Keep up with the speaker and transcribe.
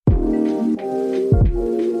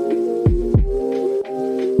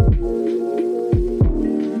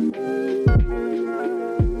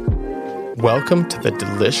Welcome to the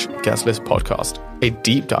Delish Guestlist Podcast, a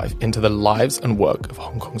deep dive into the lives and work of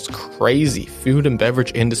Hong Kong's crazy food and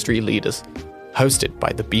beverage industry leaders, hosted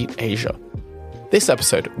by The Beat Asia. This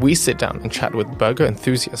episode, we sit down and chat with burger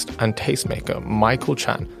enthusiast and tastemaker Michael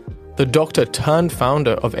Chan, the doctor turned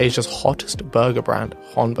founder of Asia's hottest burger brand,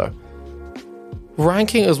 Honbo.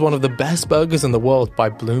 Ranking as one of the best burgers in the world by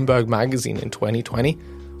Bloomberg magazine in 2020,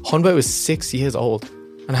 Honbo is 6 years old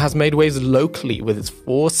and has made waves locally with its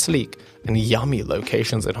 4 sleek and yummy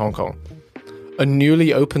locations in Hong Kong. A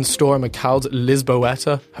newly opened store in Macau's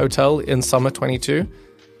Lisboeta hotel in summer 22,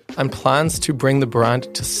 and plans to bring the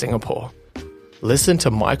brand to Singapore. Listen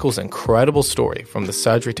to Michael's incredible story from the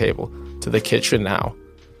surgery table to the kitchen now,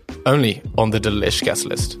 only on the Delish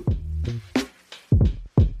Guestlist.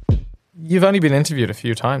 You've only been interviewed a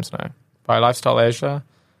few times now, by Lifestyle Asia,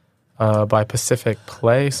 by Pacific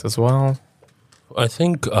Place as well. I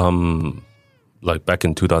think back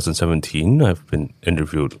in 2017, I've been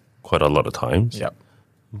interviewed quite a lot of times. Yep.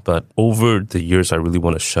 But over the years, I really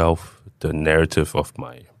want to shelve the narrative of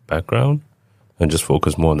my background and just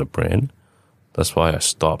focus more on the brand. That's why I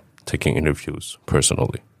stopped taking interviews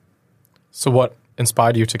personally. So what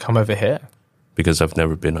inspired you to come over here? Because I've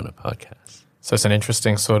never been on a podcast. So it's an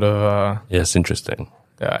interesting sort of... Yeah, it's interesting.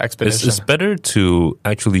 Expedition. It's better to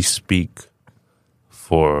actually speak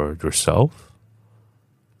for yourself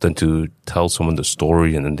than to tell someone the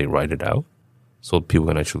story and then they write it out so people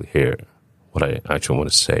can actually hear what I actually want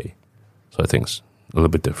to say. So I think it's a little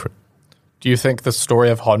bit different. Do you think the story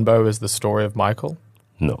of Honbo is the story of Michael?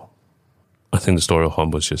 No. I think the story of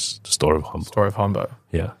Honbo is just the story of Honbo. Story of Honbo.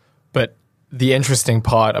 Yeah. But the interesting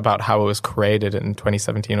part about how it was created in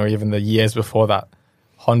 2017 or even the years before that,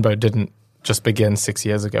 Honbo didn't just begin 6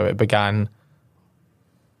 years ago. It began,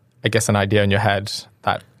 I guess, an idea in your head,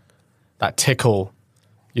 that tickle.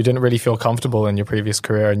 You didn't really feel comfortable in your previous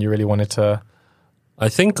career and you really wanted to... I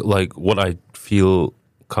think what I feel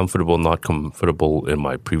comfortable, not comfortable in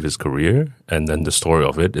my previous career, and then the story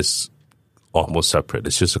of it is almost separate.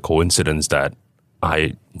 It's just a coincidence that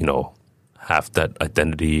I, have that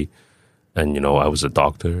identity and, I was a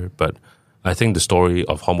doctor. But I think the story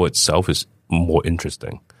of Honbo itself is more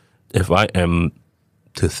interesting. If I am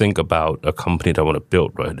to think about a company that I want to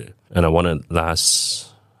build, right, and I want to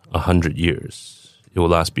last 100 years, it will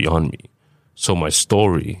last beyond me. So my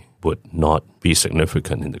story would not be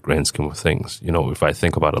significant in the grand scheme of things, if I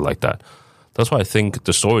think about it like that. That's why I think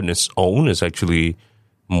the story in its own is actually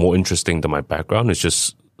more interesting than my background. It's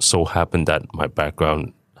just so happened that my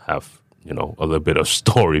background have, a little bit of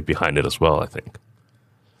story behind it as well, I think.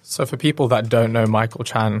 So for people that don't know Michael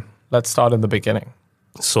Chan, let's start in the beginning.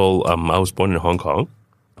 So I was born in Hong Kong,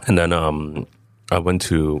 and then I went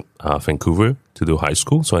to Vancouver to do high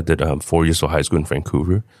school. So I did 4 years of high school in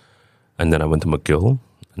Vancouver. And then I went to McGill.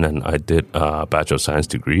 And then I did a Bachelor of Science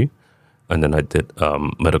degree. And then I did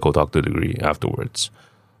medical doctor degree afterwards.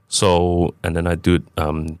 So, and then I did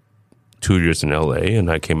 2 years in LA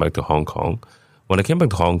and I came back to Hong Kong. When I came back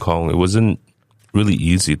to Hong Kong, it wasn't really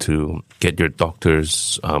easy to get your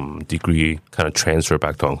doctor's degree kind of transfer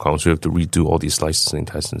back to Hong Kong. So you have to redo all these licensing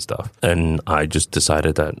tests and stuff. And I just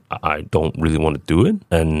decided that I don't really want to do it.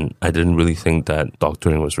 And I didn't really think that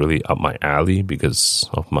doctoring was really up my alley because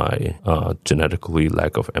of my genetically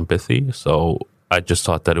lack of empathy. So I just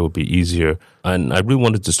thought that it would be easier. And I really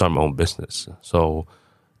wanted to start my own business. So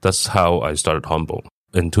that's how I started Honbo.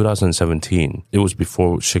 In 2017, it was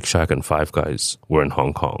before Shake Shack and Five Guys were in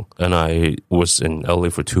Hong Kong. And I was in LA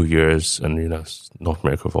for 2 years and, North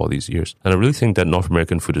America for all these years. And I really think that North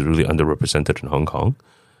American food is really underrepresented in Hong Kong.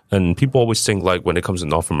 And people always think when it comes to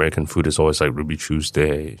North American food, it's always like Ruby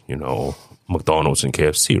Tuesday, McDonald's and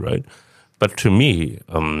KFC, right? But to me,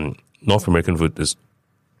 North American food is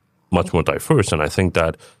much more diverse. And I think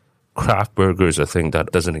that craft burgers, a thing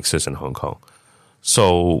that doesn't exist in Hong Kong.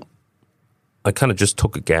 So I kind of just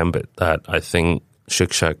took a gambit that I think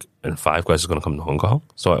Shake Shack and Five Guys is going to come to Hong Kong.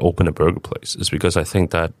 So I opened a burger place. It's because I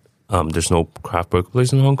think that there's no craft burger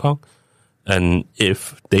place in Hong Kong. And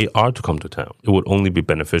if they are to come to town, it would only be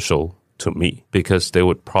beneficial to me because they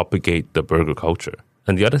would propagate the burger culture.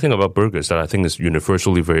 And the other thing about burgers that I think is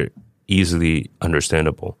universally very easily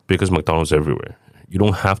understandable because McDonald's everywhere. You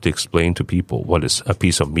don't have to explain to people what is a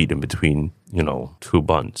piece of meat in between, 2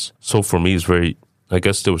 buns. So for me, I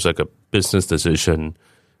guess there was like a business decision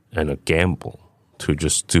and a gamble to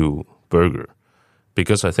just do burger.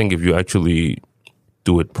 Because I think if you actually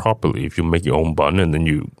do it properly, if you make your own bun and then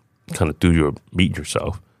you kind of do your meat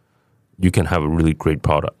yourself, you can have a really great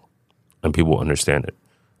product and people understand it.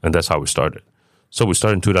 And that's how we started. So we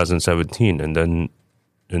started in 2017 and then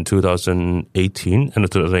in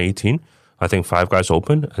 2018, I think Five Guys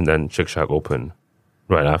opened and then Shake Shack opened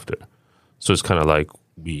right after. So it's kind of like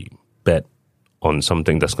we bet on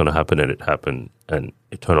something that's going to happen, and it happened, and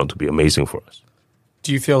it turned out to be amazing for us.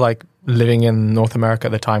 Do you feel like living in North America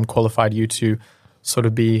at the time qualified you to sort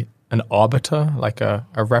of be an arbiter, like a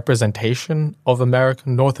representation of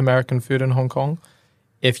North American food in Hong Kong?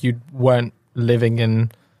 If you weren't living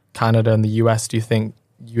in Canada and the US, do you think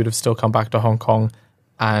you'd have still come back to Hong Kong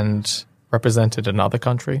and represented another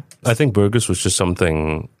country? I think burgers was just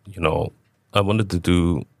something, I wanted to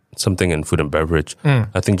do something in food and beverage.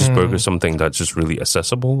 I think just burgers something that's just really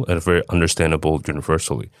accessible and very understandable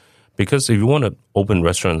universally. Because if you want to open a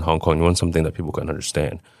restaurant in Hong Kong, you want something that people can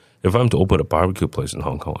understand. If I'm to open a barbecue place in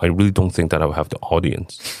Hong Kong, I really don't think that I would have the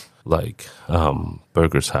audience like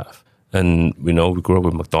burgers have. And, we grew up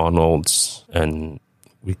with McDonald's, and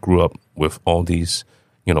we grew up with all these,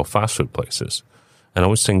 fast food places. And I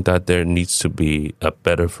always think that there needs to be a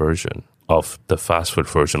better version of the fast food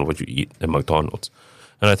version of what you eat at McDonald's.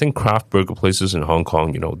 And I think craft burger places in Hong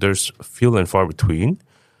Kong, there's few and far between.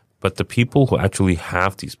 But the people who actually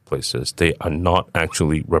have these places, they are not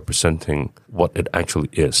actually representing what it actually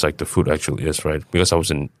is, like the food actually is, right? Because I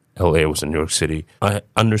was in LA, I was in New York City. I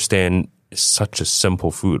understand it's such a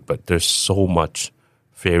simple food, but there's so much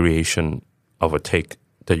variation of a take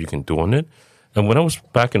that you can do on it. And when I was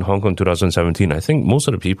back in Hong Kong in 2017, I think most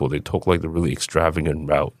of the people, they took like the really extravagant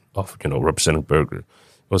route of, representing burger. It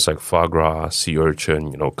was like foie gras, sea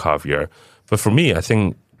urchin, caviar. But for me, I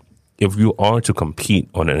think if you are to compete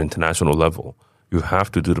on an international level, you have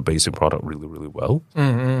to do the basic product really, really well.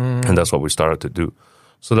 And that's what we started to do.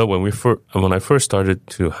 So that when I first started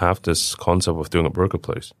to have this concept of doing a burger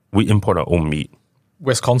place, we import our own meat.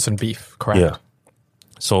 Wisconsin beef, correct? Yeah.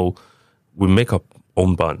 So we make our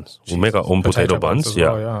own buns. We make our own potato buns.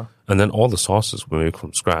 Yeah. And then all the sauces we make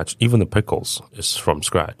from scratch. Even the pickles is from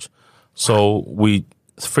scratch. So we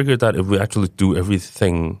figured that if we actually do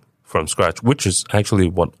everything from scratch, which is actually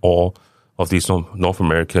what all of these North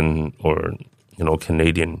American or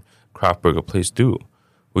Canadian craft burger places do,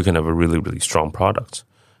 we can have a really, really strong product.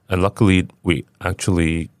 And luckily, we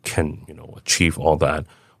actually can achieve all that.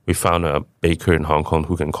 We found a baker in Hong Kong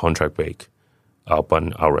who can contract bake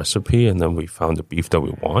our recipe, and then we found the beef that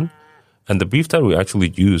we want. And the beef that we actually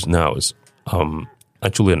use now is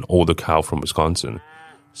actually an older cow from Wisconsin.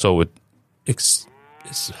 So it's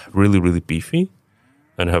really, really beefy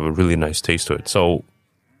and have a really nice taste to it. So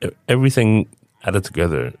everything added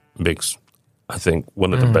together makes, I think,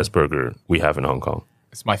 one of the best burger we have in Hong Kong.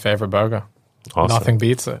 It's my favorite burger. Awesome. Nothing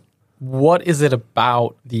beats it. What is it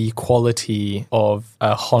about the quality of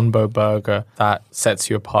a Honbo burger that sets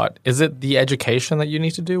you apart? Is it the education that you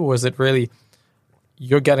need to do, or is it really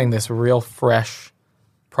you're getting this real fresh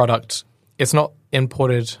product? It's not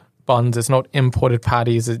imported buns, it's not imported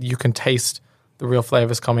patties. You can taste the real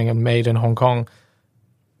flavors coming and made in Hong Kong.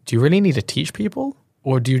 Do you really need to teach people,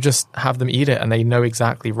 or do you just have them eat it and they know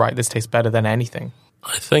exactly, right, this tastes better than anything?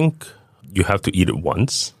 I think you have to eat it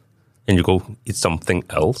once and you go eat something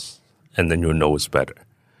else, and then you'll know it's better.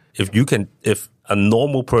 If a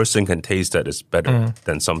normal person can taste that it's better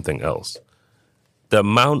than something else, the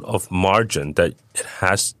amount of margin that it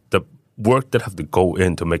has, the work that have to go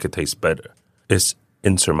in to make it taste better is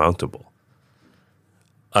insurmountable.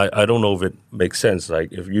 I don't know if it makes sense.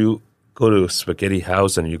 Like if you go to Spaghetti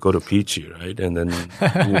House and you go to Peachy, right? And then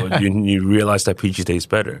you realize that Peachy tastes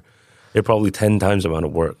better. It's probably 10 times the amount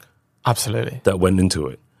of work. Absolutely. That went into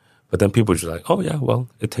it. But then people are just like, oh yeah, well,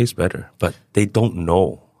 it tastes better. But they don't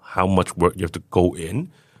know how much work you have to go in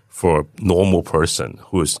for a normal person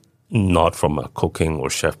who is not from a cooking or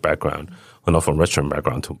chef background or not from a restaurant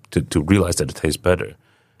background to realize that it tastes better.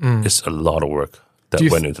 It's a lot of work that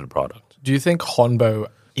went into the product. Do you think Honbo,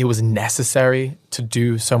 it was necessary to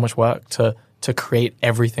do so much work to create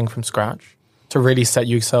everything from scratch, to really set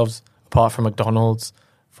yourselves apart from McDonald's,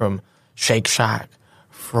 from Shake Shack,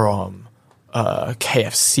 from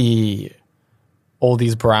KFC, all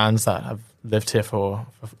these brands that have lived here for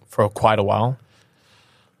quite a while?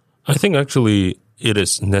 I think actually it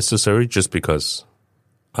is necessary just because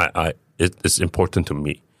it's important to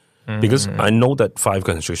me. Because I know that Five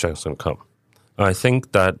Guys and Shake Shack is going to come. I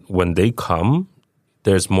think that when they come,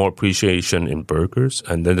 there's more appreciation in burgers,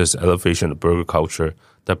 and then there's elevation of burger culture.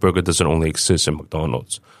 That burger doesn't only exist in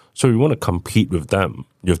McDonald's. So you want to compete with them,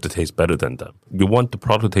 you have to taste better than them. You want the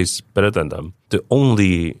product to taste better than them. The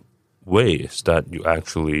only way is that you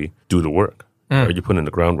actually do the work, right? You put in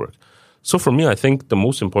the groundwork. So for me, I think the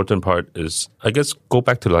most important part is, I guess, go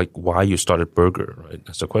back to like why you started burger, right?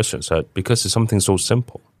 That's the question. So because it's something so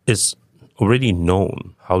simple. It's already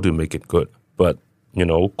known how to make it good. But,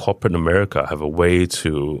 corporate America have a way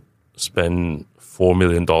to spend $4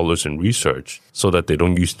 million in research so that they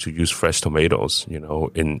don't use fresh tomatoes,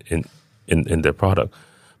 in their product.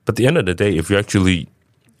 But at the end of the day, if you actually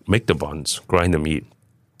make the buns, grind the meat,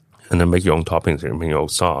 and then make your own toppings and make your own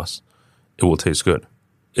sauce, it will taste good.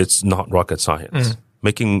 It's not rocket science.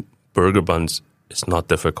 Making burger buns is not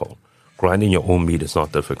difficult. Grinding your own meat is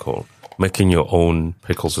not difficult. Making your own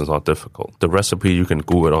pickles is not difficult. The recipe, you can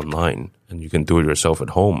Google it online and you can do it yourself at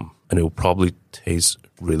home and it will probably taste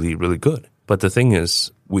really, really good. But the thing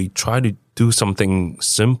is, we try to do something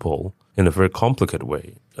simple in a very complicated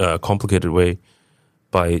way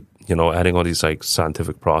by, adding all these like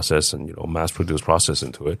scientific process and, mass-produced process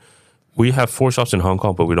into it. We have 4 shops in Hong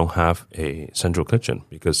Kong, but we don't have a central kitchen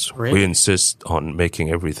because we insist on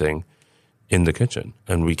making everything in the kitchen.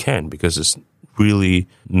 And we can because it's really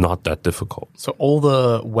not that difficult. So all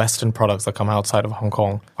the Western products that come outside of Hong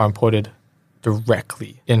Kong are imported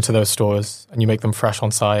directly into those stores and you make them fresh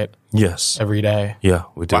on site? Yes. Every day? Yeah,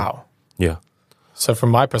 we do. Wow. Yeah. So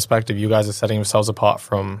from my perspective, you guys are setting yourselves apart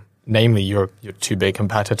from, namely, your 2 big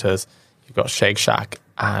competitors. You've got Shake Shack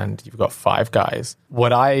and you've got Five Guys.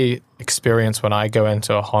 What I experience when I go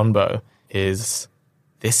into a Honbo is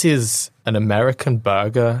this is an American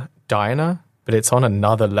burger diner, but it's on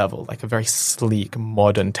another level, like a very sleek,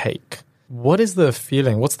 modern take. What is the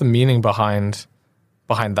feeling? What's the meaning behind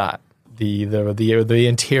that? The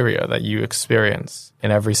interior that you experience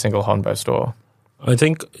in every single Honbo store? I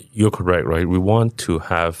think you're correct, right? We want to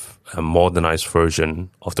have a modernized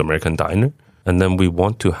version of the American diner. And then we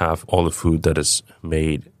want to have all the food that is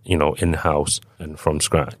made, in-house and from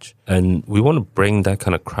scratch. And we want to bring that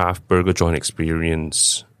kind of craft burger joint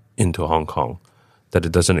experience into Hong Kong that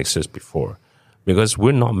it doesn't exist before. Because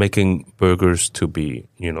we're not making burgers to be,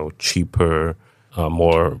 cheaper,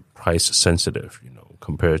 more price sensitive,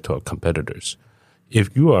 compared to our competitors.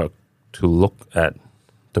 If you are to look at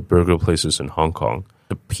the burger places in Hong Kong,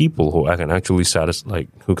 the people who can actually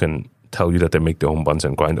who can tell you that they make their own buns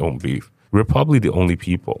and grind their own beef, we're probably the only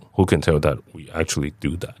people who can tell that we actually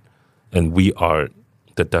do that. And we are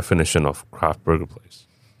the definition of craft burger place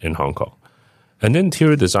in Hong Kong. And the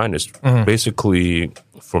interior design is basically,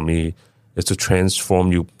 for me, is to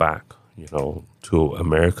transform you back, to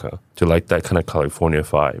America, to like that kind of California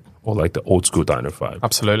vibe or like the old school diner vibe.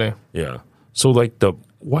 Absolutely. Yeah. So like the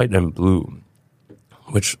white and blue,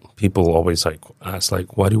 which people always ask,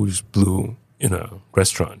 why do we use blue in a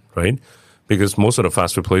restaurant, right? Because most of the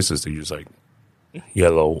fast food places, they use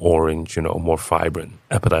yellow, orange, more vibrant,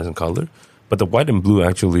 appetizing color. But the white and blue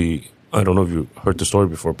actually, I don't know if you heard the story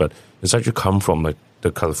before, but it's actually come from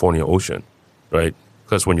the California ocean, right?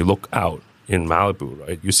 Because when you look out in Malibu,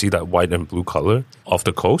 right, you see that white and blue color off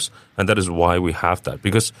the coast. And that is why we have that,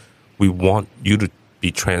 because we want you to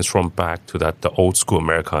be transformed back to the old school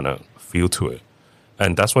Americana feel to it.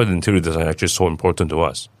 And that's why the interior design actually is so important to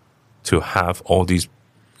us, to have all these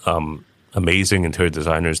amazing interior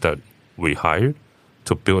designers that we hired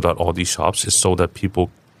to build out all these shops, is so that people,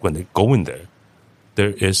 when they go in there, there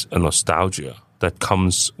is a nostalgia that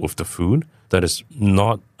comes with the food that is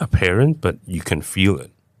not apparent, but you can feel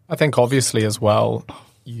it. I think obviously as well,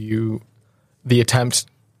 the attempt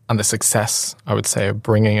and the success, I would say, of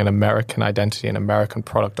bringing an American identity, an American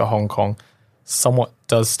product to Hong Kong, somewhat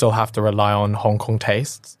does still have to rely on Hong Kong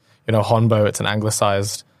tastes. Honbo, it's an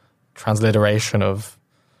anglicized transliteration of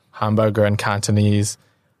hamburger and Cantonese.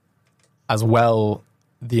 As well,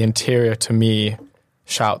 the interior to me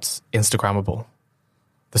shouts Instagrammable.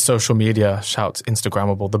 The social media shouts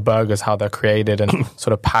Instagrammable. The burgers, how they're created and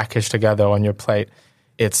sort of packaged together on your plate,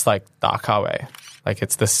 it's like Dakawe.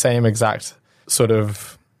 It's the same exact sort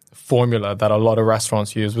of formula that a lot of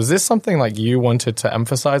restaurants use. Was this something you wanted to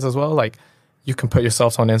emphasize as well? You can put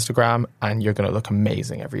yourself on Instagram and you're going to look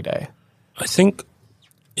amazing every day. I think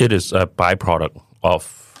it is a byproduct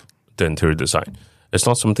of the interior design. It's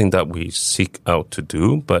not something that we seek out to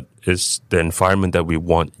do, but it's the environment that we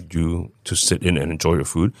want you to sit in and enjoy your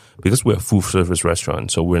food, because we're a full service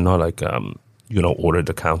restaurant. So we're not order at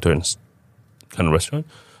the counter and kind of restaurant.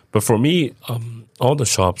 But for me, all the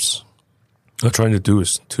shops are trying to do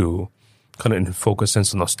is to kind of invoke a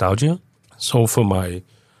sense of nostalgia. So for my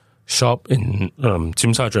shop in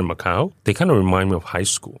Tsim Sha Tsui in Macau, they kind of remind me of high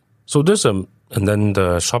school. So and then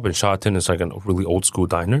the shop in Sha Tin is a really old school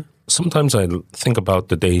diner. Sometimes I think about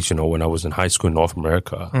the days, when I was in high school in North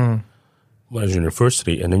America, when I was in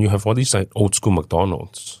university, and then you have all these old school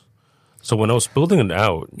McDonald's. So when I was building it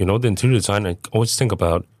out, the interior design, I always think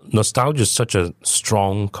about nostalgia is such a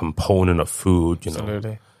strong component of food,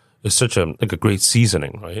 Absolutely. It's such a great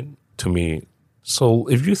seasoning, right, to me. So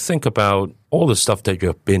if you think about all the stuff that you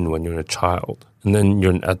have been when you're a child, and then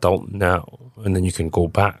you're an adult now, and then you can go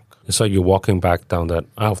back, It's like you're walking back down that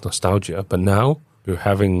aisle of nostalgia, but now you're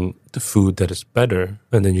having the food that is better,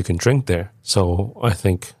 and then you can drink there. So I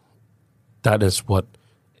think that is what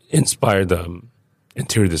inspired the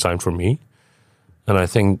interior design for me. And I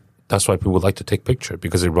think that's why people like to take picture,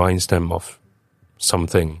 because it reminds them of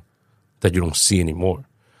something that you don't see anymore.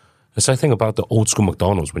 It's I think about the old school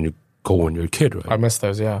McDonald's when you go when you're a kid, right? I miss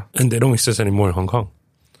those, yeah. And they don't exist anymore in Hong Kong.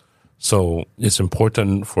 So it's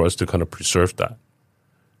important for us to kind of preserve that.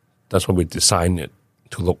 That's why we design it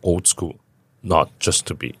to look old school, not just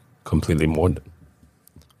to be completely modern.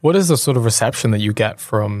 What is the sort of reception that you get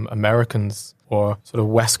from Americans or sort of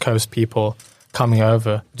West Coast people coming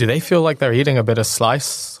over? Do they feel like they're eating a bit of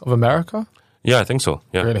slice of America? Yeah, I think so.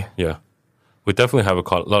 Yeah. Really? Yeah. We definitely have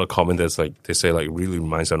a lot of comment that's like, they say like really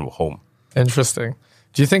reminds them of home. Interesting.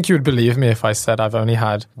 Do you think you would believe me if I said I've only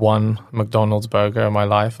had one McDonald's burger in my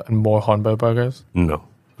life and more Honbo burgers? No.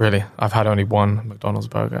 Really? I've had only one McDonald's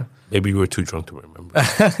burger. Maybe you were too drunk to remember.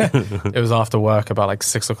 It was after work about like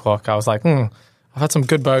 6 o'clock. I was like, I've had some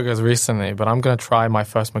good burgers recently, but I'm going to try my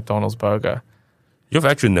first McDonald's burger. You've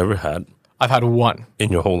actually never had? I've had one.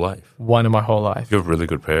 In your whole life? One in my whole life. You have really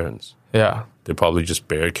good parents. Yeah. They probably just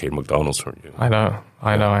barricade McDonald's for you. I know.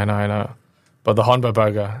 But the Honbo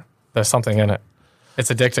burger, there's something in it. It's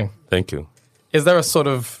addicting. Thank you. Is there a sort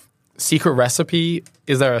of secret recipe?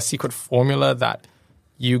 Is there a secret formula that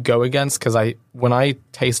you go against? Because when I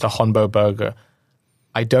taste a Honbo burger,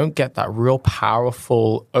 I don't get that real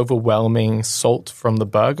powerful, overwhelming salt from the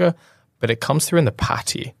burger, but it comes through in the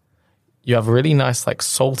patty. You have really nice, like,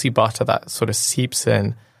 salty butter that sort of seeps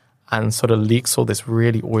in and sort of leaks all this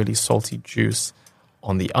really oily, salty juice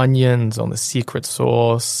on the onions, on the secret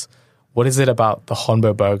sauce. What is it about the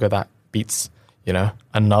Honbo burger that beats,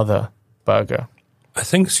 another burger? I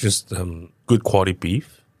think it's just good quality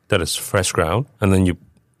beef that is fresh ground, and then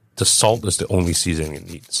the salt is the only seasoning it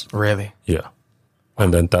needs. Really? Yeah.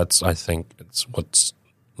 And then I think it's what's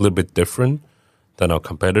a little bit different than our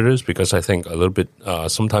competitors, because I think a little bit,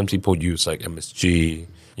 sometimes people use like MSG,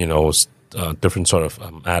 different sort of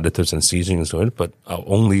additives and seasonings to it, but our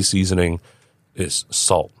only seasoning is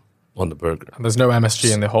salt on the burger. And there's no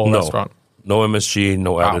MSG in the whole restaurant? No MSG,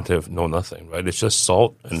 no additive, no nothing, right? It's just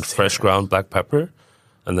salt and fresh ground black pepper,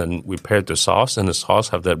 and then we paired the sauce, and the sauce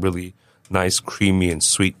have that really nice creamy and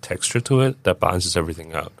sweet texture to it that balances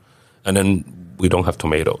everything out. And then we don't have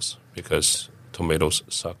tomatoes, because tomatoes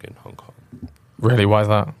suck in Hong Kong. Really? Why is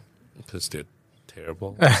that? Because they're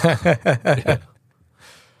terrible. Yeah.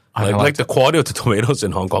 Like the quality of the tomatoes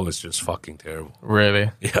in Hong Kong is just fucking terrible. Really?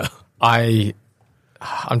 Yeah.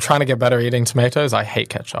 I'm trying to get better eating tomatoes. I hate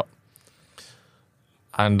ketchup.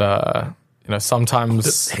 And,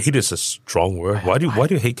 sometimes... Hate is a strong word. Why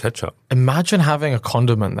do you hate ketchup? Imagine having a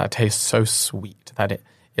condiment that tastes so sweet that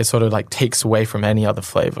it sort of like takes away from any other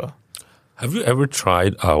flavor. Have you ever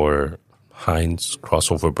tried our Heinz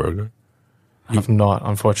crossover burger? I have not,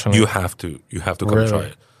 unfortunately. You have to come try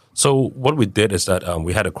it. So what we did is that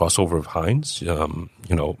we had a crossover of Heinz,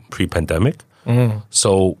 pre-pandemic.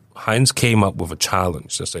 So Heinz came up with a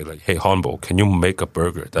challenge to say like, hey, Honbo, can you make a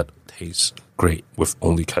burger that tastes great with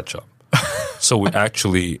only ketchup? So we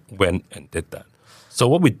actually went and did that. So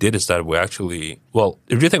what we did is that we actually,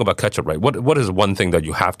 if you think about ketchup, right, what is one thing that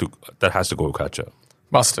that has to go with ketchup?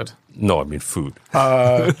 Mustard. No, I mean food.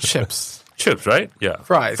 Chips. Chips, right? Yeah.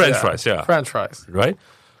 Fries. French fries, yeah. French fries. Right?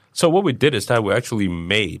 So what we did is that we actually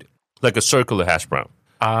made like a circular hash brown.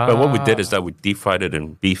 But what we did is that we deep fried it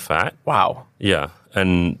in beef fat. Wow. Yeah.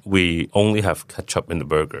 And we only have ketchup in the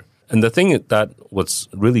burger. And the thing that was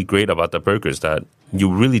really great about the burger is that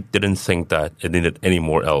you really didn't think that it needed any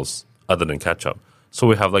more else other than ketchup. So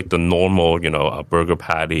we have like the normal, a burger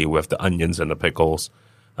patty with the onions and the pickles.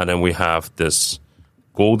 And then we have this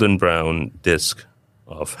golden brown disc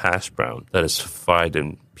of hash brown that is fried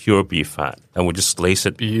in pure beef fat. And we just slice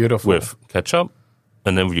it with ketchup.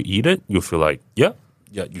 And then when you eat it, you feel like, you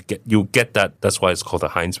get that. That's why it's called a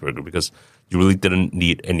Heinz burger, because you really didn't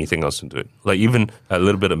need anything else into it. Like even a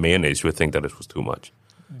little bit of mayonnaise, you would think that it was too much.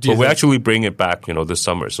 But we actually bring it back, this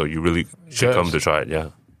summer. So you really should come to try it. Yeah.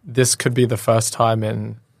 This could be the first time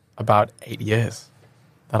in about 8 years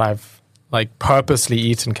that I've like purposely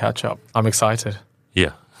eaten ketchup. I'm excited.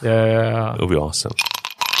 Yeah. Yeah. It'll be awesome.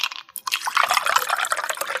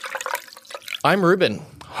 I'm Ruben,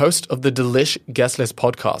 host of the Delish Guestlist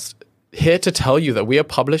Podcast, here to tell you that we are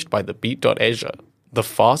published by thebeat.asia, the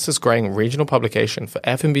fastest growing regional publication for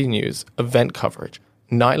F&B news, event coverage,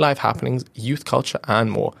 nightlife happenings, youth culture,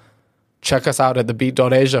 and more. Check us out at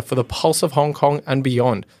thebeat.asia for the pulse of Hong Kong and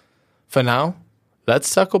beyond. For now, let's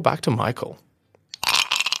circle back to Michael.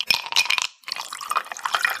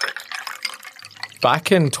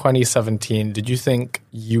 Back in 2017, did you think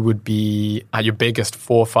you would be at your biggest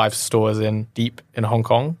 4 or 5 stores in deep in Hong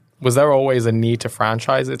Kong? Was there always a need to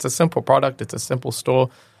franchise? It's a simple product. It's a simple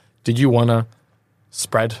store. Did you want to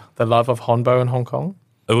spread the love of Honbo in Hong Kong?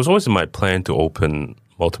 It was always in my plan to open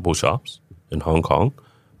multiple shops in Hong Kong,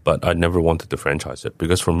 but I never wanted to franchise it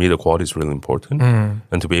because for me, the quality is really important.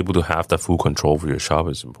 And to be able to have that full control over your shop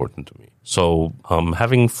is important to me. So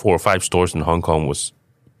having 4 or 5 stores in Hong Kong was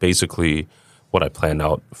basically what I planned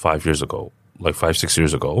out 5 years ago, like 5-6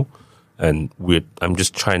 years ago. And I'm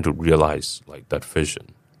just trying to realize like that vision.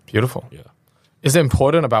 Beautiful. Yeah. Is it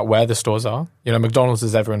important about where the stores are? You know, McDonald's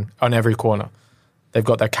is on every corner. They've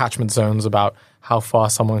got their catchment zones about how far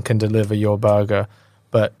someone can deliver your burger.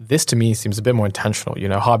 But this to me seems a bit more intentional. You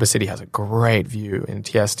know, Harbour City has a great view in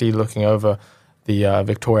TST looking over the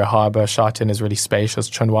Victoria Harbour. Sha Tin is really spacious.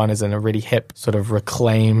 Tsuen Wan is in a really hip, sort of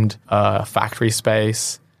reclaimed factory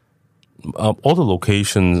space. All the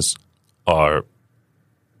locations are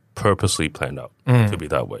purposely planned out to be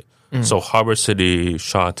that way. So Harbour City,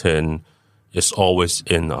 Sha Tin is always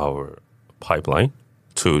in our pipeline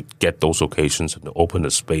to get those locations and to open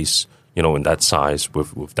the space, you know, in that size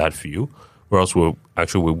with that view. Or else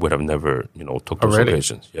we would have never, you know, took those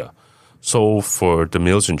locations. Yeah. So for the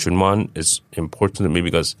meals in Tsuen Wan, it's important to me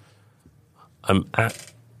because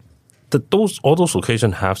all those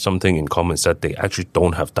locations have something in common is that they actually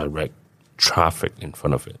don't have direct traffic in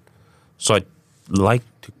front of it. So I like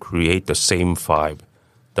to create the same vibe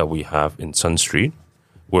that we have in Sun Street,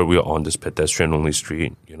 where we are on this pedestrian-only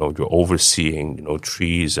street. You know, you're overseeing, you know,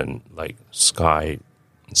 trees and like sky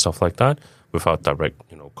and stuff like that without direct,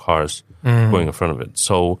 you know, cars going in front of it.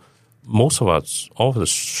 So most of all of the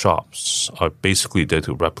shops are basically there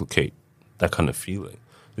to replicate that kind of feeling.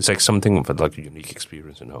 It's like something of like a unique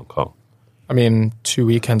experience in Hong Kong. I mean, 2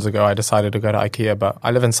 weekends ago, I decided to go to IKEA, but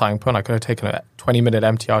I live in Sai Pun. I could have taken a 20-minute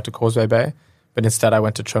MTR to Causeway Bay, but instead I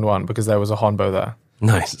went to Tsuen Wan because there was a Honbo there.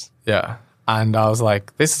 Nice. Yeah. And I was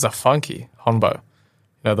like, this is a funky Honbo. You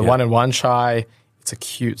know, the one in Wan Chai, it's a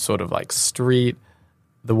cute sort of like street.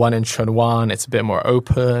 The one in Tsuen Wan, it's a bit more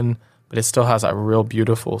open, but it still has that real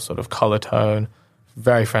beautiful sort of color tone.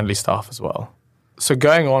 Very friendly staff as well. So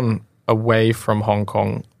going on away from Hong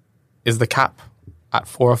Kong, is the cap at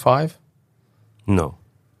 4 or 5? No.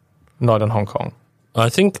 Not in Hong Kong. I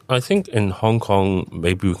think in Hong Kong,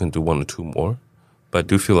 maybe we can do 1 or 2 more, but I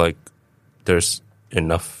do feel like there's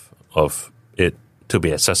enough of it to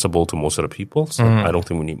be accessible to most of the people. So I don't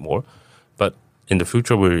think we need more. But in the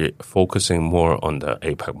future, we're focusing more on the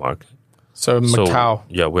APAC market. So Macau,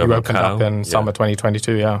 we have you opened up in summer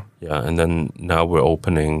 2022, Yeah, and then now we're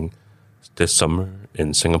opening this summer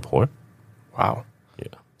in Singapore. Wow.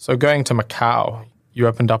 Yeah. So going to Macau, you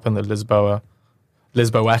opened up in the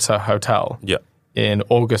Lisboeta Hotel in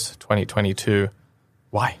August 2022.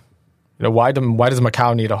 Why? You know, why does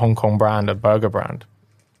Macau need a Hong Kong brand, a burger brand?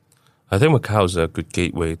 I think Macau is a good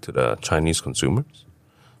gateway to the Chinese consumers.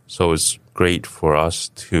 So it's great for us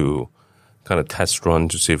to kind of test run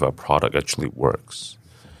to see if our product actually works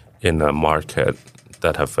in a market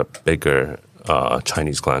that have a bigger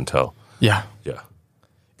Chinese clientele. Yeah. Yeah.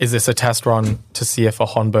 Is this a test run to see if a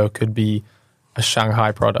Honbo could be a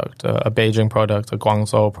Shanghai product, a Beijing product, a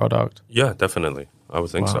Guangzhou product? Yeah, definitely. I would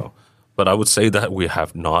think so. But I would say that we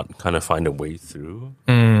have not kind of find a way through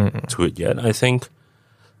to it yet. I think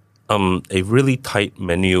a really tight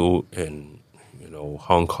menu in, you know,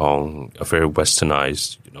 Hong Kong, a very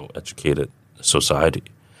westernized, you know, educated society,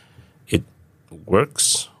 it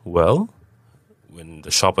works well when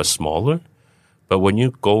the shop is smaller. But when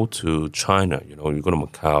you go to China, you know, you go to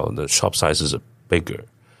Macau, the shop sizes are bigger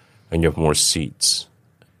and you have more seats.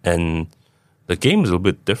 And the game is a little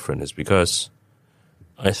bit different. It's because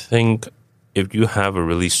I think if you have a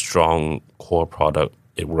really strong core product,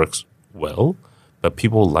 it works well. But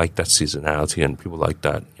people like that seasonality and people like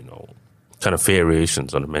that, you know, kind of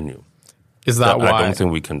variations on the menu. Is that why? I don't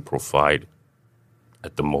think we can provide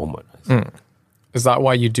at the moment, I think. Is that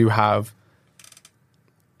why you do have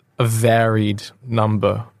a varied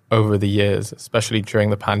number over the years, especially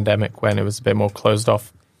during the pandemic when it was a bit more closed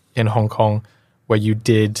off in Hong Kong, where you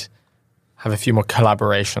did have a few more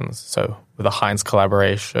collaborations? So with a Heinz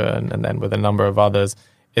collaboration and then with a number of others,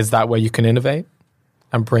 is that where you can innovate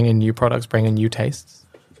and bring in new products, bring in new tastes?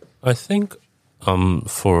 I think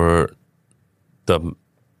for the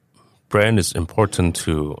brand, it's important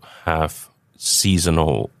to have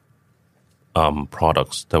seasonal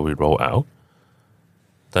products that we roll out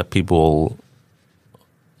that people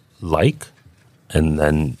like, and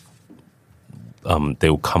then they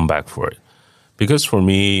will come back for it. Because for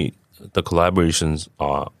me, the collaborations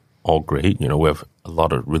are all great. You know, we have a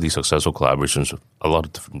lot of really successful collaborations with a lot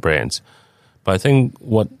of different brands. But I think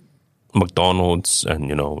what McDonald's and,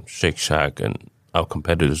 you know, Shake Shack and our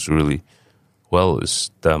competitors really well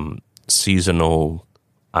is the seasonal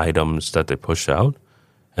items that they push out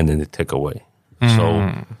and then they take away.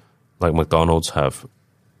 So like McDonald's have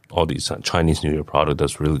all these Chinese New Year product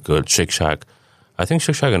that's really good. Shake Shack, I think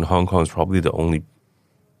Shake Shack in Hong Kong is probably the only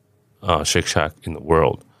Shake Shack in the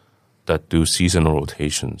world that do seasonal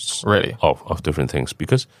rotations Really? of different things.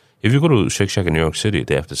 Because if you go to Shake Shack in New York City,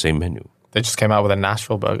 they have the same menu. They just came out with a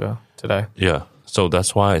Nashville burger today. Yeah. So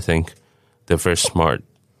that's why I think they're very smart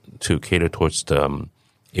to cater towards the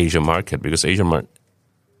Asian market, because I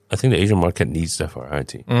think the Asian market needs that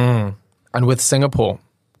variety. And with Singapore,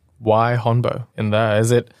 why Honbo in there?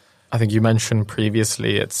 Is it, I think you mentioned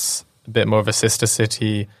previously, it's a bit more of a sister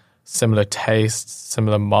city, similar tastes,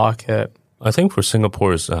 similar market? I think for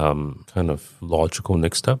Singapore is kind of logical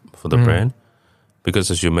next step for the brand.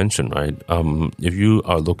 Because as you mentioned, right, if you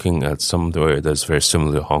are looking at somewhere that's very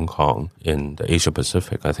similar to Hong Kong in the Asia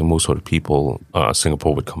Pacific, I think most of the people,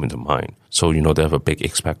 Singapore would come into mind. So, you know, they have a big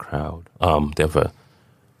expat crowd. They have a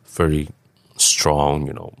very strong,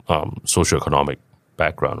 you know, socioeconomic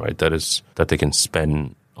background, right, that they can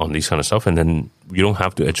spend on these kind of stuff. And then you don't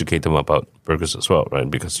have to educate them about burgers as well, right,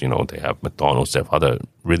 because, you know, they have McDonald's, they have other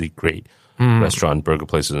really great restaurant burger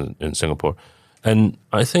places in Singapore. And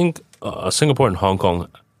I think Singapore and Hong Kong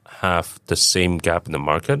have the same gap in the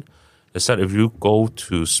market, is that if you go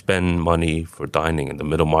to spend money for dining in the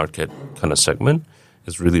middle market kind of segment,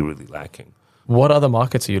 it's really, really lacking. What other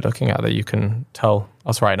markets are you looking at that you can tell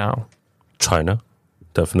us right now? China,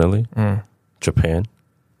 definitely. Japan,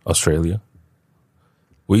 Australia.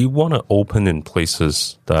 We want to open in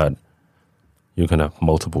places that you can have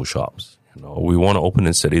multiple shops. You know, we want to open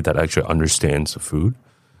in a city that actually understands the food.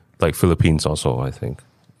 Like Philippines also, I think,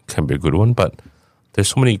 can be a good one. But there's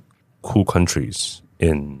so many cool countries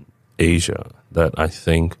in Asia that I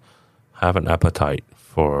think have an appetite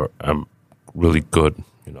for a really good,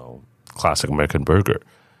 you know, classic American burger.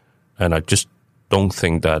 And I just don't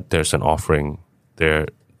think that there's an offering there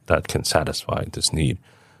that can satisfy this need.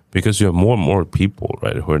 Because you have more and more people,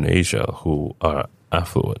 right, who are in Asia who are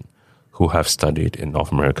affluent, who have studied in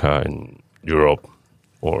North America and Europe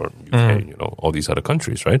or UK, you know, all these other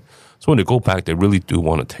countries, right? So when they go back, they really do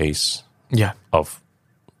want to taste of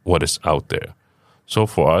what is out there. So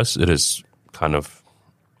for us, it is kind of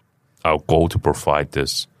our goal to provide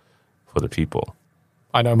this for the people.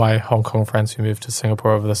 I know my Hong Kong friends who moved to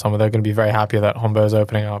Singapore over the summer, they're going to be very happy that Honbo is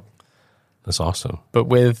opening up. That's awesome. But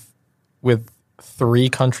with 3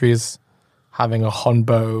 countries having a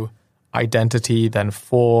Honbo identity, then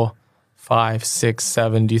 4, 5, 6,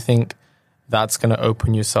 7, do you think that's going to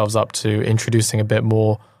open yourselves up to introducing a bit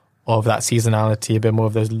more of that seasonality, a bit more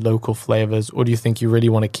of those local flavors? Or do you think you really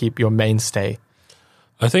want to keep your mainstay?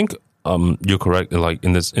 I think you're correct. Like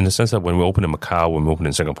in the sense that when we open in Macau, when we open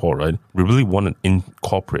in Singapore, right, we really want to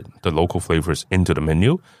incorporate the local flavors into the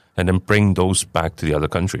menu and then bring those back to the other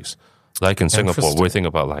countries. Like in Singapore, we're thinking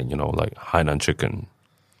about like, you know, like Hainan chicken.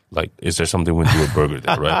 Like, is there something we can do a burger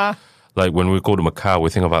there, right? Like when we go to Macau, we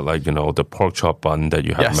think about like, you know, the pork chop bun that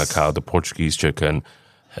you have in Macau, the Portuguese chicken.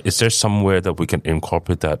 Is there somewhere that we can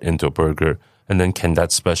incorporate that into a burger? And then can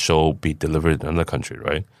that special be delivered in another country,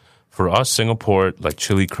 right? For us, Singapore, like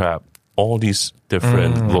chili crab, all these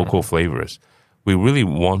different local flavors, we really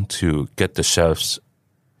want to get the chefs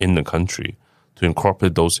in the country to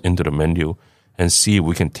incorporate those into the menu and see if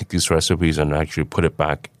we can take these recipes and actually put it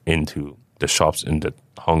back into the shops in the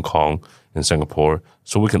Hong Kong and Singapore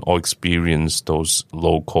so we can all experience those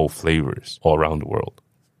local flavors all around the world.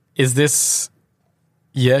 Is this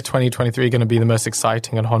year 2023 going to be the most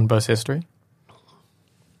exciting in Honbo's history?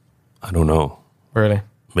 I don't know. Really?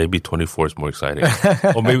 Maybe 24 is more exciting.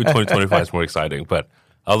 Or maybe 2025 is more exciting. But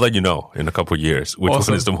I'll let you know in a couple of years which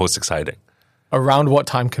one is the most exciting. Around what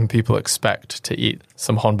time can people expect to eat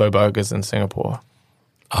some Honbo burgers in Singapore?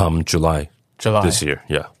 July. This year,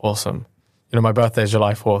 yeah. Awesome. You know, my birthday is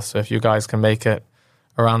July 4th, so if you guys can make it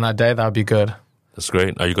around that day, that would be good. That's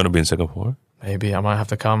great. Are you going to be in Singapore? Maybe. I might have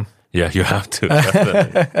to come. Yeah, you have to.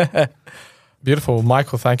 Definitely. Beautiful.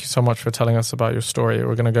 Michael, thank you so much for telling us about your story.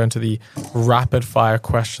 We're going to go into the rapid fire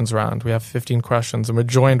questions round. We have 15 questions, and we're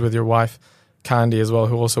joined with your wife, Candy, as well,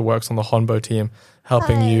 who also works on the Honbo team,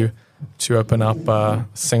 helping you to open up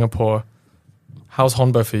Singapore. How's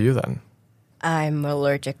Honbo for you then? I'm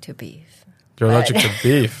allergic to beef. You're allergic to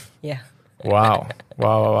beef? Yeah.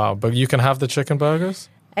 Wow. But you can have the chicken burgers?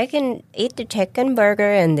 I can eat the chicken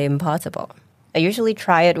burger and the Impossible. I usually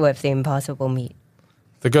try it with the Impossible meat.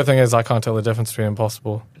 The good thing is I can't tell the difference between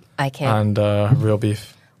Impossible I can't. and real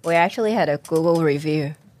beef. We actually had a Google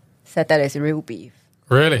review. Said that it's real beef.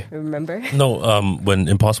 Really? Remember? No, when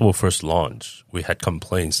Impossible first launched, we had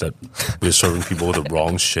complaints that we were serving people the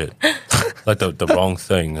wrong shit, like the wrong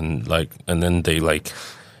thing, and then they like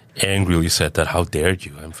angrily said that, "How dare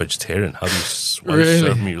you? I'm vegetarian. How do you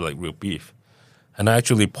serve me like real beef?" And I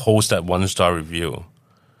actually post that 1-star review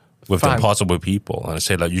with the Impossible people, and I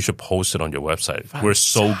say like, you should post it on your website. Fantastic. We're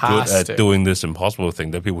so good at doing this Impossible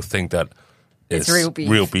thing that people think that it's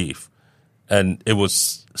real beef, and it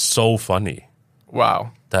was so funny.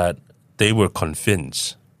 Wow. That they were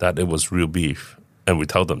convinced that it was real beef, and we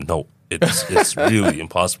tell them no, it's really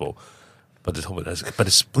impossible. But they told me, but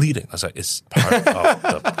it's bleeding. I was like, it's part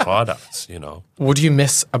of the products, you know. What do you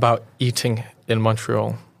miss about eating in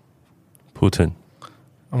Montreal? Putin.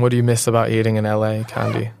 And what do you miss about eating in LA,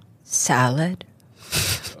 Candy? Salad.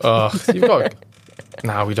 You've got.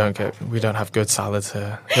 No, we don't have good salads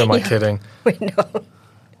here. Who am I kidding? We know.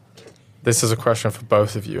 This is a question for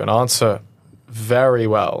both of you, and answer very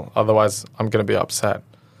well. Otherwise, I'm going to be upset.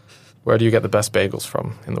 Where do you get the best bagels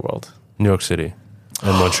from in the world? New York City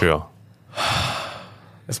and Montreal.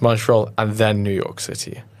 It's Montreal and then New York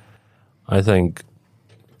City. I think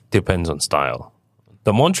depends on style.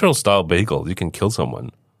 The Montreal style bagel, you can kill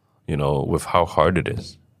someone, you know, with how hard it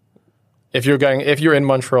is. If you're in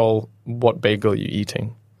Montreal, what bagel are you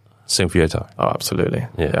eating? Saint-Viateur. Oh, absolutely.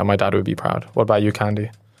 Yeah, my dad would be proud. What about you, Candy?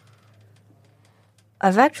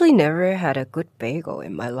 I've actually never had a good bagel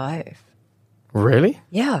in my life. Really?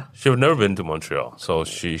 Yeah. She's never been to Montreal, so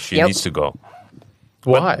she needs to go.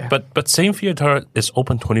 Why? But Saint-Viateur is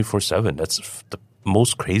open 24/7. That's the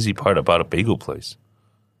most crazy part about a bagel place.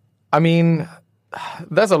 I mean,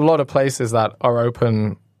 there's a lot of places that are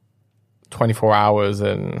open 24 hours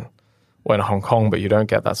in Hong Kong, but you don't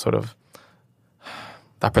get that sort of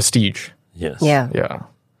that prestige. Yes. Yeah. Yeah.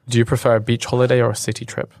 Do you prefer a beach holiday or a city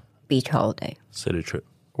trip? Beach holiday. City trip.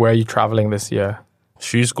 Where are you traveling this year?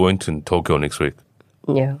 She's going to Tokyo next week.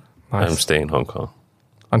 Yeah. Nice. I'm staying in Hong Kong.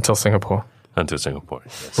 Until Singapore. Until Singapore,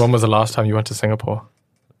 yes. When was the last time you went to Singapore?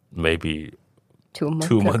 Maybe 2 months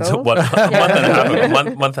 2 months, ago.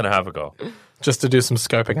 month and a half ago. Just to do some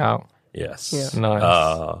scoping out. Yes. Yeah. Nice.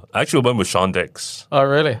 I actually went with Sean Dix. Oh,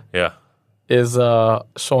 really? Yeah. Is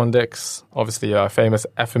Sean Dix, obviously a famous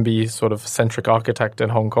F&B sort of centric architect in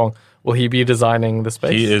Hong Kong, will he be designing the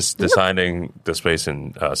space? He is designing the space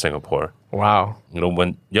in Singapore. Wow. You know,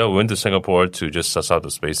 we went to Singapore to just suss out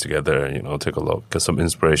the space together and, you know, take a look, get some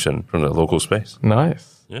inspiration from the local space.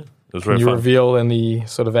 Nice. Yeah. It was Can very you fun. reveal in the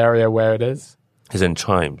sort of area where it is? It's in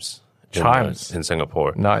Chimes. In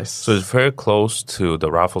Singapore. Nice. So it's very close to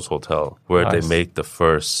the Raffles Hotel where Nice. they made the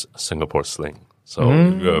first Singapore sling. So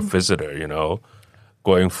if you're a visitor, you know,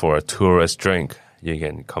 going for a tourist drink, you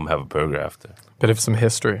can come have a burger after. Bit of some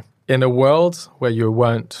history. In a world where you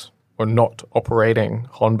weren't or not operating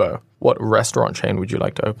Honbo, what restaurant chain would you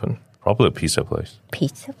like to open? Probably a pizza place.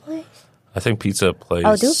 Pizza place? I think pizza place.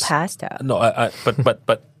 I'll do pasta. No,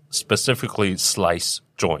 but specifically slice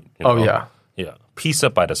joint. You know? Oh, yeah. Yeah. Pizza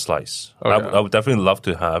by the slice. Oh, yeah. I would definitely love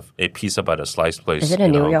to have a pizza by the slice place. Is it a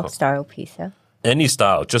in New Hong York Kong. style pizza? Any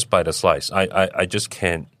style, just by the slice. I just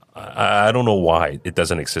can't. I don't know why it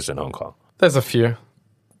doesn't exist in Hong Kong. There's a few.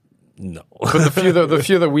 No. But the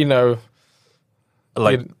few that we know.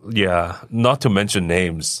 Not to mention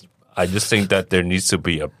names. I just think that there needs to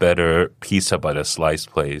be a better pizza by the slice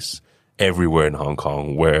place everywhere in Hong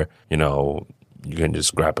Kong where, you know, you can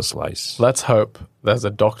just grab a slice. Let's hope there's a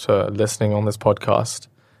doctor listening on this podcast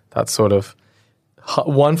that's sort of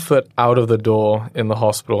 1 foot out of the door in the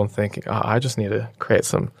hospital and thinking, I just need to create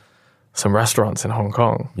some restaurants in Hong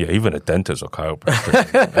Kong. Yeah, even a dentist or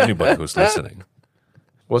chiropractor. Anybody who's listening.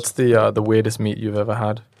 What's the weirdest meat you've ever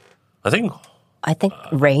had? I think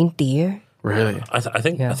Reindeer. Really? I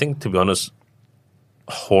think to be honest,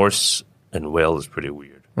 horse and whale is pretty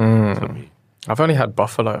weird to me. I've only had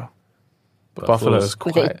buffalo. But buffalo is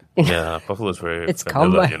quite... Yeah, buffalo is very It's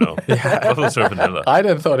vanilla, common. you know. Buffalo's very vanilla. I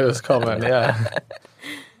didn't thought it was common, yeah.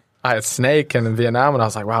 I had snake in Vietnam and I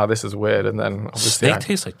was like, wow, this is weird. And then obviously... Snake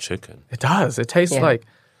tastes like chicken. It does. It tastes like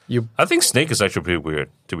you... I think snake is actually pretty weird,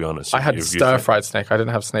 to be honest. I had stir-fried snake. I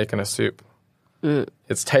didn't have snake in a soup. It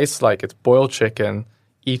tastes like it's boiled chicken,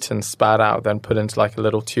 eaten, spat out, then put into like a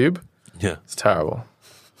little tube. Yeah. It's terrible.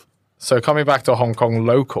 So coming back to Hong Kong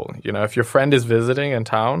local, you know, if your friend is visiting in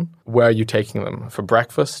town, where are you taking them? For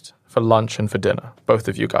breakfast, for lunch, and for dinner? Both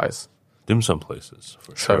of you guys. Dim sum places,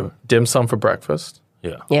 for So sure. dim sum for breakfast.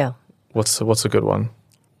 Yeah. Yeah. What's a good one?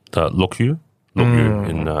 Lok Yu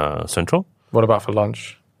in Central. What about for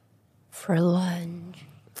lunch? For lunch.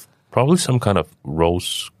 Probably some kind of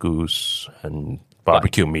roast goose and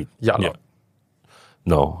barbecue meat. Yeah.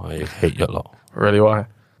 No, I hate yellow. Really, why?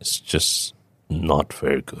 It's just not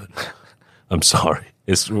very good. I'm sorry.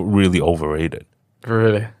 It's really overrated.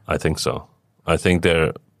 Really? I think so. I think there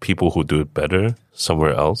are people who do it better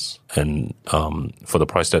somewhere else. And for the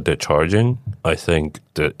price that they're charging, I think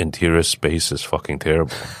the interior space is fucking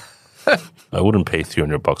terrible. I wouldn't pay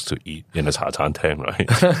 $300 to eat in a Tang,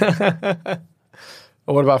 right?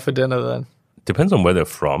 What about for dinner then? Depends on where they're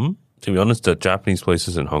from. To be honest, the Japanese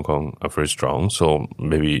places in Hong Kong are very strong. So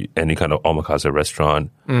maybe any kind of omakase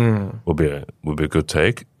restaurant would be a good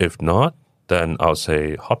take. If not, then I'll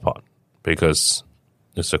say hot pot because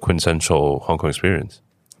it's a quintessential Hong Kong experience.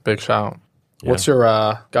 Big shout. Yeah. What's your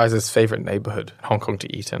guys' favorite neighborhood in Hong Kong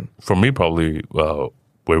to eat in? For me, probably where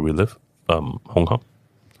we live, Hong Kong,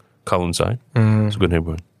 Kowloon side. It's a good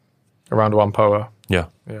neighborhood. Around Whampoa. Yeah.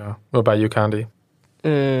 Yeah. What about you, Candy?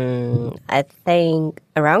 I think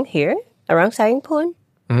around here, around Saigon.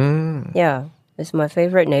 Yeah, it's my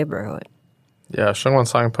favorite neighborhood. Yeah, Shengwan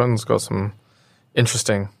Sang Pun's got some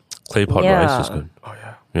interesting. Clay pot rice is good. Oh,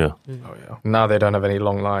 yeah. Yeah. Oh, yeah. Now they don't have any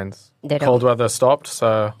long lines. They don't. Cold weather stopped,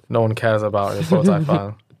 so no one cares about your Botai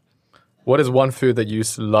fan. What is one food that you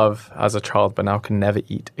used to love as a child but now can never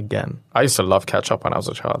eat again? I used to love ketchup when I was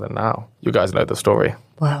a child, and now you guys know the story.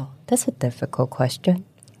 Wow, that's a difficult question.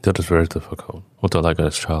 That is very difficult. What do I like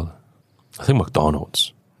as a child? I think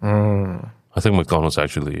McDonald's. I think McDonald's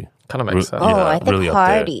actually... Kind of makes sense. I think really up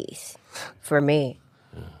there. Hardee's for me.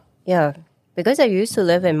 Yeah, because I used to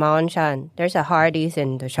live in Ma'anshan. There's a Hardee's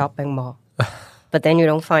in the shopping mall. But then you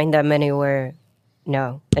don't find them anywhere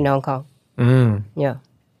now in Hong Kong. Yeah.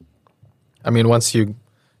 I mean, once you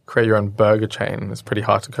create your own burger chain, it's pretty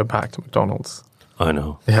hard to go back to McDonald's. I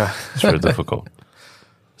know. Yeah. It's very difficult.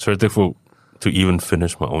 It's very difficult to even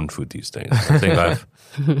finish my own food these days. I think I've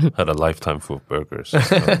had a lifetime full of burgers.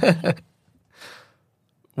 So.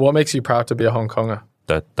 What makes you proud to be a Hong Konger?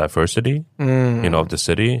 That diversity, of the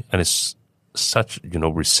city, and it's such,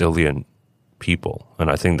 resilient people.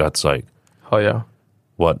 And I think that's like Oh, yeah.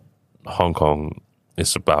 what Hong Kong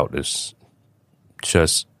is about is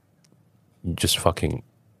just fucking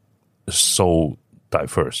so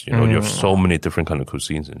diverse. You have so many different kind of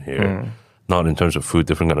cuisines in here. Not in terms of food,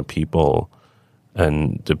 different kind of people.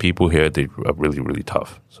 And the people here, they are really, really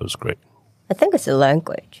tough. So it's great. I think it's the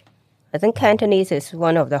language. I think Cantonese is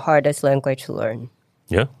one of the hardest language to learn.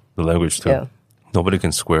 Yeah, the language too. Yeah. Nobody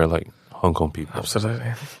can swear like Hong Kong people.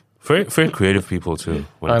 Absolutely. Very, very creative people too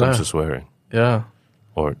when it comes to swearing. Yeah.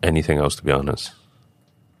 Or anything else, to be honest.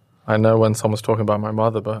 I know when someone's talking about my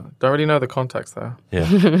mother, but don't really know the context there.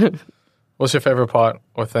 Yeah. What's your favorite part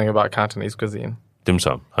or thing about Cantonese cuisine? Dim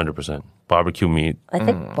sum, 100%. Barbecue meat. I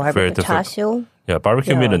think Very barbecue char difficult. siu. Yeah,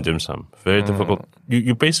 barbecue Yeah. meat and dim sum. Very difficult.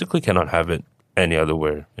 You basically cannot have it any other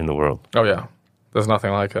where in the world. Oh, yeah. There's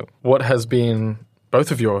nothing like it. What has been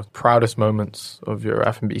both of your proudest moments of your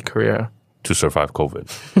F&B career? To survive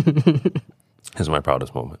COVID is my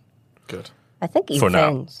proudest moment. Good. I think For now.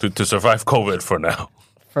 events. To survive COVID for now.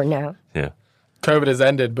 For now. Yeah. COVID has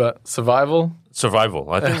ended, but survival? Survival.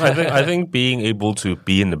 I think being able to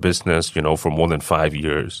be in the business, for more than 5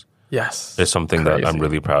 years Yes. is something that I'm Crazy.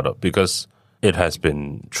 really proud of because it has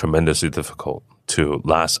been tremendously difficult to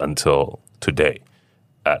last until today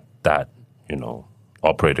at that,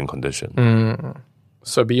 operating condition.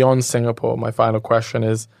 So beyond Singapore, my final question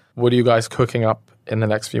is, what are you guys cooking up in the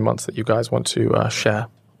next few months that you guys want to share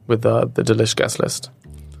with the Delish Guest List?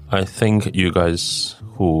 I think you guys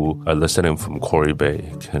who are listening from Quarry Bay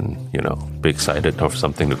can, be excited for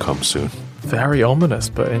something to come soon. Very ominous,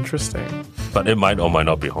 but interesting. But it might or might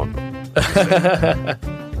not be Honbo.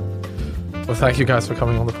 Well, thank you guys for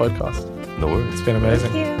coming on the podcast. No worries. It's been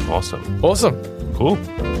amazing. Thank you. Awesome. Awesome. Cool.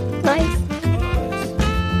 Nice.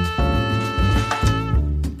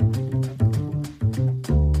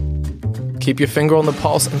 Keep your finger on the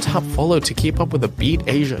pulse and tap follow to keep up with the Beat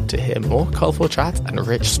Asia to hear more colorful chats and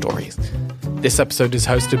rich stories. This episode is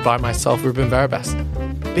hosted by myself, Ruben Verabes.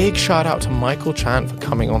 Big shout out to Michael Chan for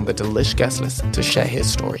coming on the Delish Guest List to share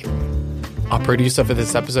his story. Our producer for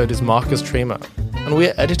this episode is Marcus Trema, and we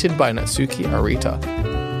are edited by Natsuki Arita.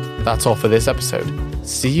 That's all for this episode.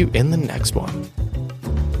 See you in the next one.